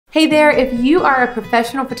Hey there, if you are a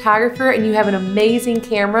professional photographer and you have an amazing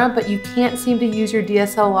camera, but you can't seem to use your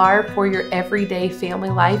DSLR for your everyday family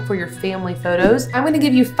life, for your family photos, I'm gonna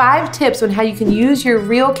give you 5 tips on how you can use your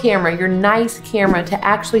real camera, your nice camera, to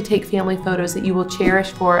actually take family photos that you will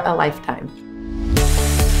cherish for a lifetime.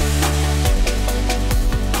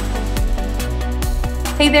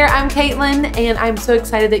 Hey there, I'm Katelyn, and I'm so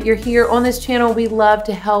excited that you're here. On this channel, we love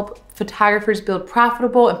to help photographers build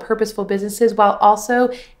profitable and purposeful businesses while also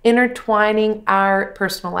intertwining our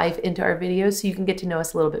personal life into our videos so you can get to know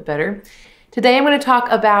us a little bit better. Today I'm going to talk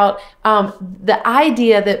about the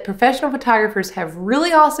idea that professional photographers have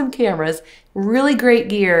really awesome cameras, really great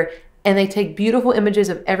gear, and they take beautiful images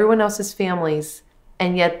of everyone else's families,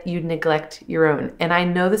 and yet you neglect your own. And I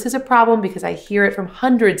know this is a problem because I hear it from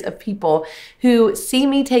hundreds of people who see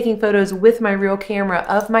me taking photos with my real camera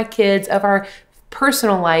of my kids, of our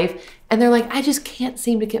personal life, and they're like, I just can't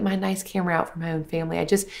seem to get my nice camera out for my own family.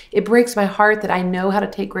 It breaks my heart that I know how to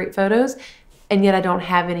take great photos, and yet I don't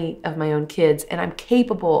have any of my own kids, and I'm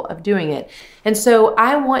capable of doing it. And so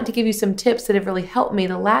I want to give you some tips that have really helped me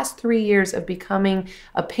the last 3 years of becoming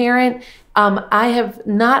a parent. I have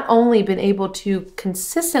not only been able to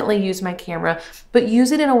consistently use my camera, but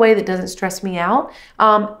use it in a way that doesn't stress me out,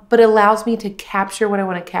 but allows me to capture what I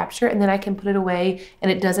want to capture, and then I can put it away,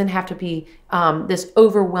 and it doesn't have to be this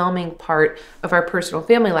overwhelming part of our personal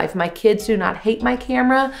family life. My kids do not hate my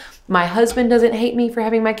camera. My husband doesn't hate me for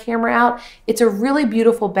having my camera out. It's a really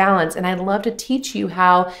beautiful balance, and I'd love to teach you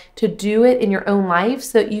how to do it in your own life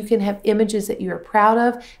so that you can have images that you are proud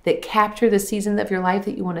of, that capture the seasons of your life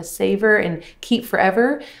that you want to savor and keep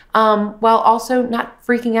forever, while also not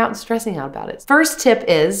freaking out and stressing out about it. First tip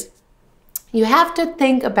is you have to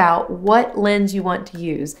think about what lens you want to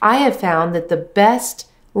use. I have found that the best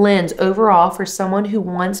lens overall for someone who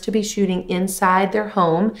wants to be shooting inside their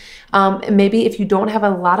home, maybe if you don't have a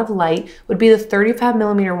lot of light, would be the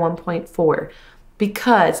 35mm 1.4.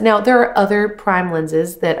 Because now there are other prime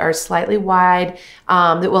lenses that are slightly wide,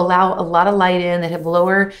 that will allow a lot of light in, that have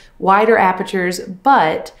wider apertures,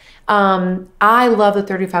 but I love the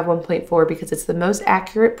 35 1.4 because it's the most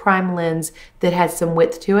accurate prime lens that has some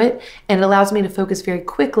width to it, and it allows me to focus very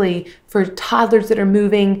quickly for toddlers that are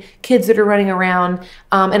moving, kids that are running around,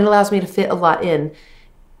 and it allows me to fit a lot in.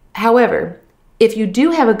 However, if you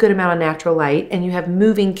do have a good amount of natural light and you have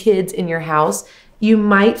moving kids in your house, you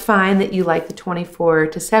might find that you like the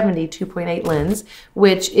 24-70 2.8 lens,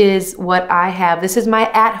 which is what I have. This is my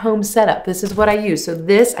at-home setup. This is what I use. So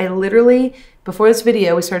this, I literally, before this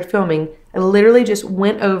video we started filming, I literally just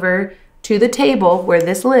went over to the table where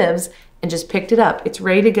this lives and just picked it up. It's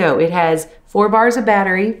ready to go. It has 4 bars of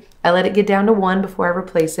battery. I let it get down to 1 before I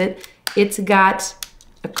replace it. It's got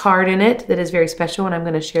a card in it that is very special, and I'm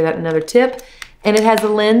gonna share that in another tip. And it has a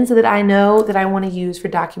lens that I know that I want to use for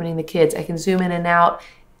documenting the kids. I can zoom in and out.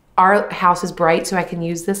 Our house is bright, so I can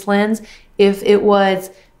use this lens. If it was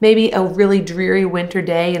maybe a really dreary winter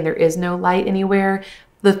day and there is no light anywhere,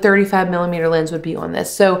 the 35mm lens would be on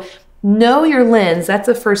this. So know your lens. That's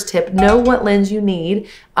the first tip. Know what lens you need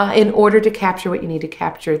in order to capture what you need to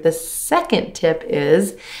capture. The second tip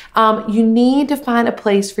is you need to find a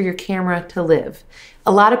place for your camera to live.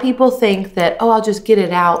 A lot of people think that, oh, I'll just get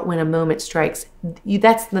it out when a moment strikes.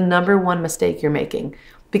 That's the #1 mistake you're making.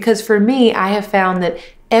 Because for me, I have found that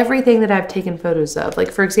everything that I've taken photos of, like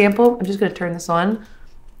for example, I'm just gonna turn this on.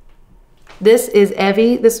 This is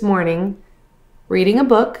Evie this morning reading a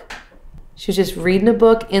book. She was just reading a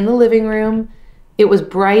book in the living room. It was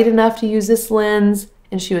bright enough to use this lens,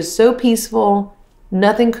 and she was so peaceful.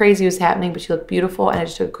 Nothing crazy was happening, but she looked beautiful, and I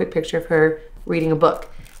just took a quick picture of her reading a book.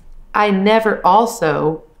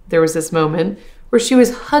 There was this moment where she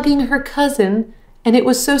was hugging her cousin, and it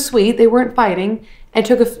was so sweet. They weren't fighting, and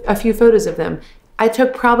took a few photos of them. I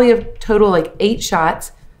took probably a total like 8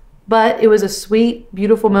 shots, but it was a sweet,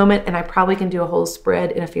 beautiful moment, and I probably can do a whole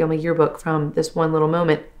spread in a family yearbook from this one little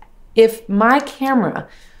moment. If my camera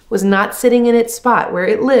was not sitting in its spot where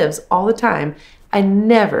it lives all the time, I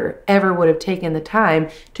never, ever would have taken the time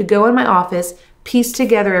to go in my office, piece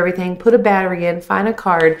together everything, put a battery in, find a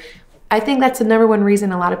card. I think that's the #1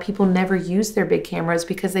 reason a lot of people never use their big cameras,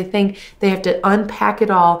 because they think they have to unpack it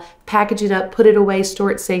all, package it up, put it away,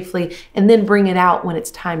 store it safely, and then bring it out when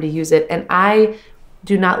it's time to use it. And I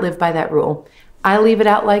do not live by that rule. I leave it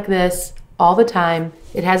out like this all the time.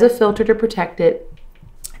 It has a filter to protect it.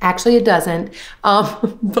 Actually, it doesn't,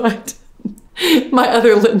 but my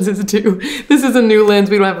other lenses do. This is a new lens.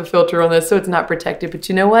 We don't have a filter on this, so it's not protected. But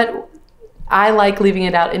you know what? I like leaving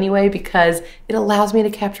it out anyway because it allows me to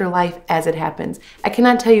capture life as it happens. I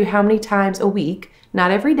cannot tell you how many times a week,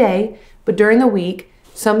 not every day, but during the week,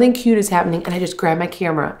 something cute is happening and I just grab my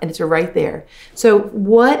camera and it's right there. So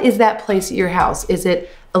what is that place at your house? Is it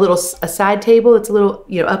a side table that's a little,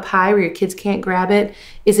 up high where your kids can't grab it?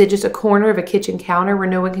 Is it just a corner of a kitchen counter where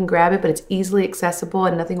no one can grab it, but it's easily accessible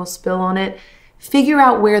and nothing will spill on it? Figure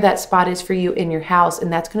out where that spot is for you in your house,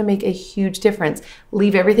 and that's gonna make a huge difference.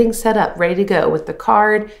 Leave everything set up, ready to go with the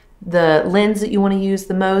card, the lens that you wanna use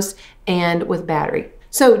the most, and with battery.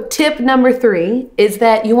 So tip number 3 is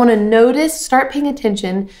that you wanna start paying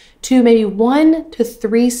attention to maybe 1 to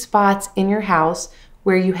 3 spots in your house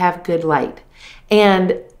where you have good light.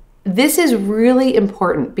 And this is really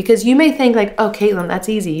important because you may think like, oh, Katelyn, that's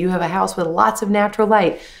easy. You have a house with lots of natural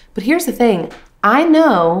light. But here's the thing. I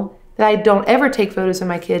know that I don't ever take photos of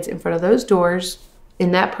my kids in front of those doors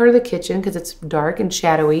in that part of the kitchen because it's dark and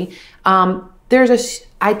shadowy.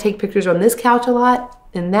 I take pictures on this couch a lot,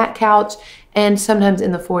 in that couch, and sometimes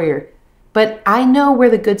in the foyer. But I know where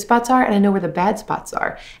the good spots are and I know where the bad spots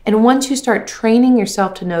are. And once you start training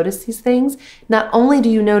yourself to notice these things, not only do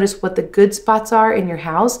you notice what the good spots are in your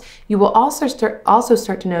house, you will also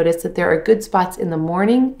start to notice that there are good spots in the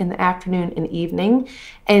morning, in the afternoon, and evening.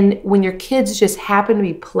 And when your kids just happen to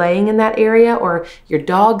be playing in that area, or your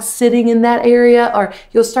dog's sitting in that area, or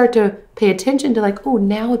you'll start to pay attention to like, oh,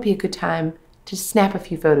 now would be a good time to snap a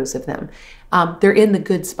few photos of them. They're in the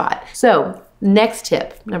good spot. So next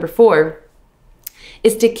tip, number 4,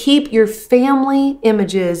 is to keep your family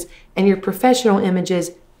images and your professional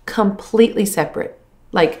images completely separate.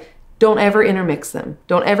 Like, don't ever intermix them.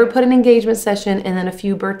 Don't ever put an engagement session and then a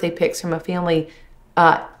few birthday pics from a family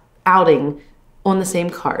outing on the same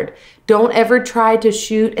card. Don't ever try to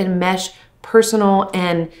shoot and mesh personal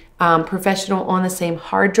and professional on the same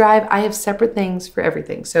hard drive. I have separate things for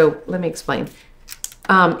everything. So let me explain.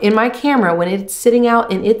 In my camera, when it's sitting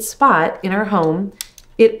out in its spot in our home,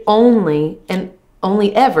 it only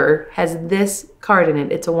ever has this card in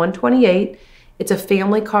it. It's a 128. It's a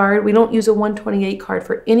family card. We don't use a 128 card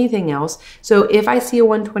for anything else. So if I see a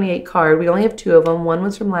 128 card, we only have 2 of them. One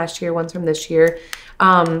was from last year, one's from this year.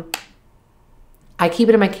 I keep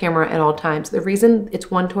it in my camera at all times. The reason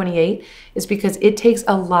it's 128 is because it takes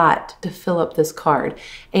a lot to fill up this card.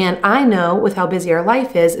 And I know with how busy our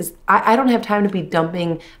life is I don't have time to be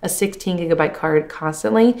dumping a 16 gigabyte card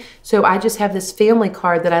constantly. So I just have this family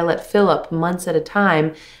card that I let fill up months at a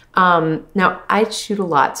time. Now I shoot a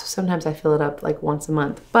lot, so sometimes I fill it up like once a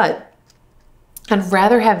month, but I'd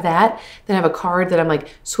rather have that than have a card that I'm like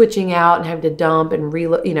switching out and having to dump and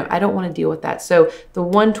reload. I don't want to deal with that. So the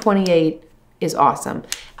 128 is awesome.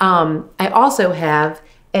 I also have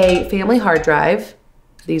a family hard drive.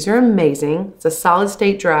 These are amazing. It's a solid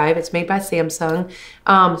state drive. It's made by Samsung.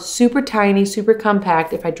 Super tiny, super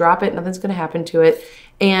compact. If I drop it, nothing's gonna happen to it.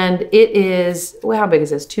 And it is, well, how big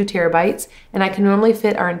is this? 2 terabytes. And I can normally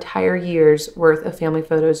fit our entire year's worth of family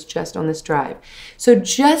photos just on this drive. So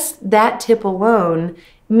just that tip alone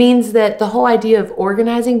means that the whole idea of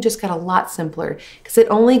organizing just got a lot simpler because it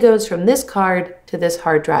only goes from this card to this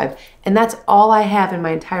hard drive. And that's all I have in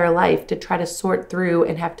my entire life to try to sort through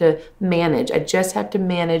and have to manage. I just have to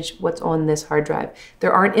manage what's on this hard drive.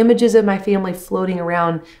 There aren't images of my family floating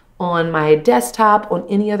around on my desktop, on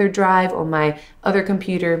any other drive, on my other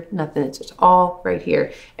computer, nothing. It's just all right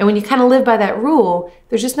here. And when you kind of live by that rule,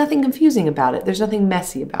 there's just nothing confusing about it. There's nothing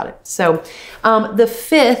messy about it. So the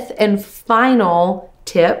 5th and final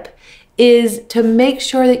tip is to make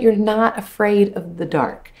sure that you're not afraid of the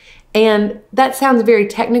dark. And that sounds very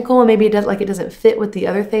technical and maybe it doesn't fit with the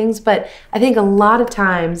other things, but I think a lot of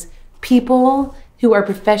times people who are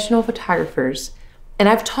professional photographers, and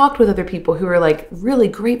I've talked with other people who are like really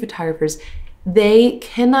great photographers, they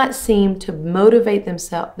cannot seem to motivate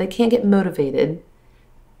themselves. They can't get motivated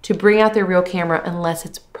to bring out their real camera unless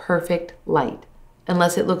it's perfect light,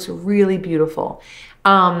 unless it looks really beautiful.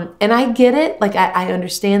 And I get it, like I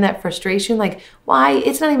understand that frustration, like why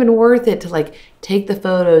it's not even worth it to like take the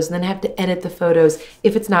photos and then have to edit the photos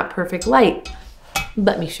if it's not perfect light.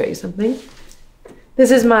 Let me show you something. This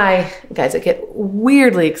is guys, I get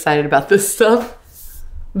weirdly excited about this stuff.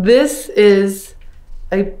 This is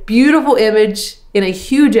a beautiful image in a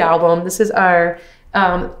huge album. This is our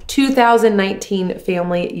 2019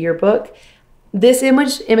 family yearbook. This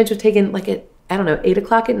image was taken like at, I don't know, 8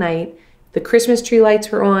 o'clock at night. The Christmas tree lights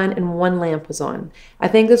were on and 1 lamp was on. I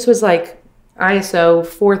think this was like ISO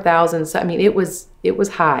 4000. So, I mean, it was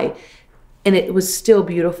high and it was still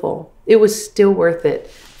beautiful. It was still worth it.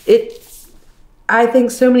 I think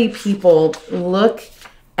so many people look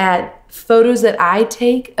at photos that I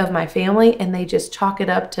take of my family and they just chalk it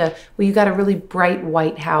up to, well, you got a really bright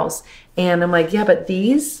white house. And I'm like, yeah, but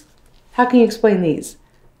these, how can you explain these?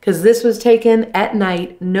 Because this was taken at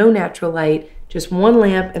night, no natural light, just one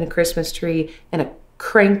lamp and a Christmas tree and a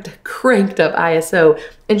cranked up ISO.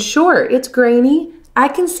 And sure, it's grainy. I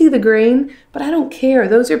can see the grain, but I don't care.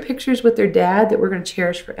 Those are pictures with their dad that we're gonna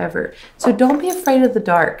cherish forever. So don't be afraid of the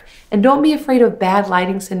dark, and don't be afraid of bad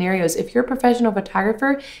lighting scenarios. If you're a professional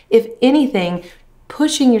photographer, if anything,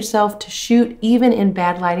 pushing yourself to shoot even in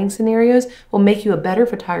bad lighting scenarios will make you a better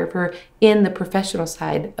photographer in the professional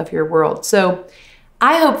side of your world. So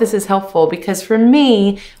I hope this is helpful, because for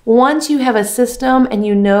me, once you have a system and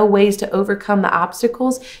you know ways to overcome the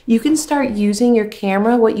obstacles, you can start using your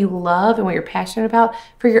camera, what you love and what you're passionate about,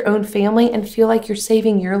 for your own family, and feel like you're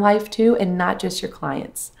saving your life too and not just your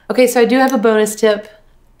clients. Okay, so I do have a bonus tip.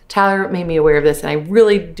 Tyler made me aware of this, and I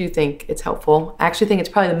really do think it's helpful. I actually think it's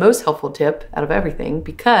probably the most helpful tip out of everything,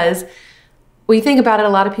 because when you think about it, a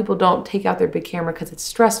lot of people don't take out their big camera because it's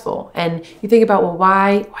stressful. And you think about, well,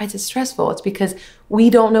 why is it stressful? It's because we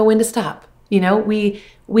don't know when to stop. You know, we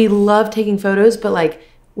love taking photos, but like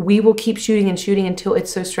we will keep shooting and shooting until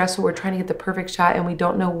it's so stressful. We're trying to get the perfect shot and we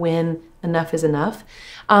don't know when enough is enough.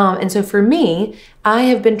 And so for me, I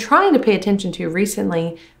have been trying to pay attention to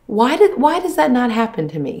recently, why does that not happen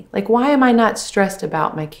to me? Like, why am I not stressed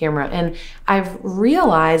about my camera? And I've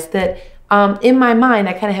realized that in my mind,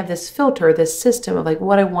 I kind of have this filter, this system of like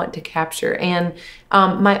what I want to capture. And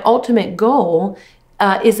my ultimate goal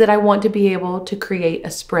is that I want to be able to create a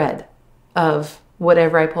spread of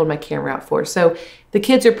whatever I pulled my camera out for. So the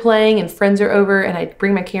kids are playing and friends are over and I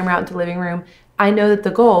bring my camera out into the living room. I know that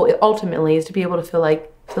the goal ultimately is to be able to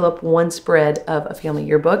fill up one spread of a family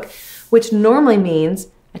yearbook, which normally means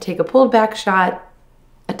I take a pulled back shot,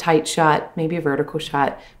 a tight shot, maybe a vertical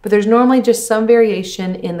shot, but there's normally just some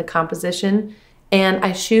variation in the composition, and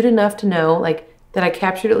I shoot enough to know like that I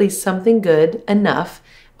captured at least something good enough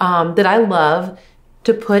that I love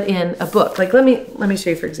to put in a book. Like let me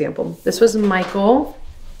show you, for example. This was Michael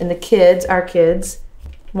and the kids, our kids,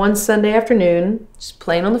 one Sunday afternoon, just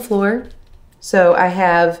playing on the floor. So I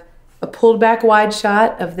have a pulled back wide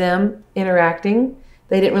shot of them interacting.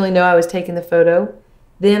 They didn't really know I was taking the photo.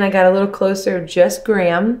 Then I got a little closer of just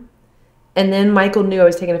Graham. And then Michael knew I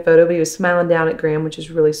was taking a photo, but he was smiling down at Graham, which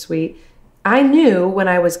is really sweet. I knew when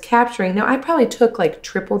I was capturing, now I probably took like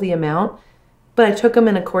triple the amount, but I took them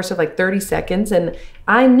in a course of like 30 seconds. And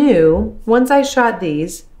I knew once I shot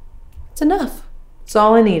these, it's enough. It's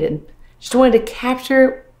all I needed. Just wanted to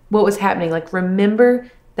capture what was happening, like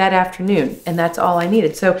remember that afternoon, and that's all I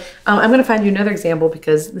needed. So I'm gonna find you another example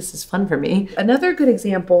because this is fun for me. Another good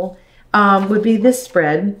example would be this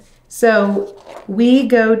spread. So we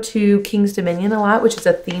go to King's Dominion a lot, which is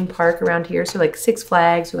a theme park around here. So like Six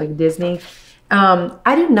Flags or like Disney.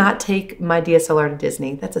 I do not take my DSLR to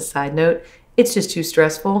Disney. That's a side note. It's just too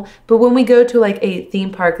stressful. But when we go to like a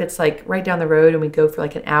theme park that's like right down the road and we go for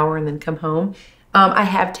like an hour and then come home, I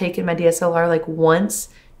have taken my DSLR like once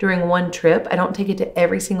during one trip. I don't take it to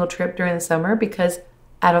every single trip during the summer because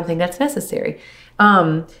I don't think that's necessary.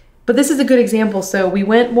 But this is a good example. So we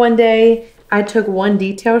went one day, I took one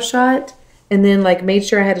detail shot and then like made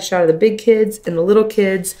sure I had a shot of the big kids and the little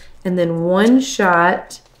kids and then one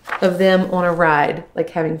shot of them on a ride,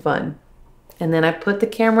 like having fun. And then I put the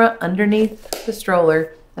camera underneath the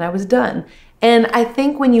stroller and I was done. And I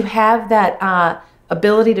think when you have that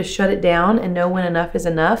ability to shut it down and know when enough is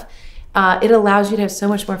enough, it allows you to have so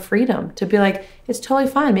much more freedom to be like, it's totally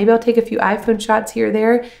fine. Maybe I'll take a few iPhone shots here or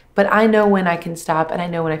there, but I know when I can stop and I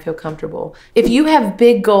know when I feel comfortable. If you have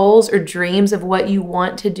big goals or dreams of what you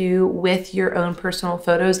want to do with your own personal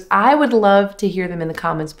photos, I would love to hear them in the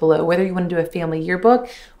comments below. Whether you want to do a family yearbook,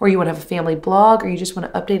 or you want to have a family blog, or you just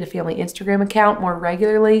want to update a family Instagram account more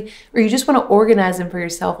regularly, or you just want to organize them for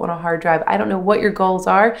yourself on a hard drive. I don't know what your goals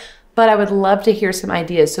are, but I would love to hear some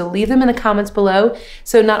ideas. So leave them in the comments below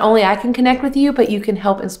so not only I can connect with you, but you can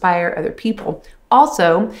help inspire other people.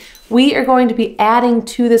 Also, we are going to be adding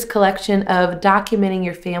to this collection of documenting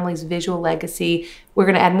your family's visual legacy. We're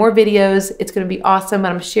going to add more videos. It's going to be awesome.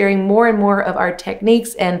 I'm sharing more and more of our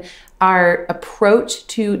techniques and our approach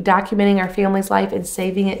to documenting our family's life and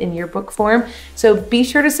saving it in yearbook form. So be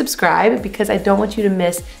sure to subscribe because I don't want you to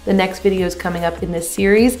miss the next videos coming up in this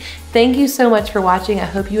series. Thank you so much for watching. I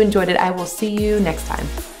hope you enjoyed it. I will see you next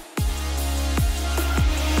time.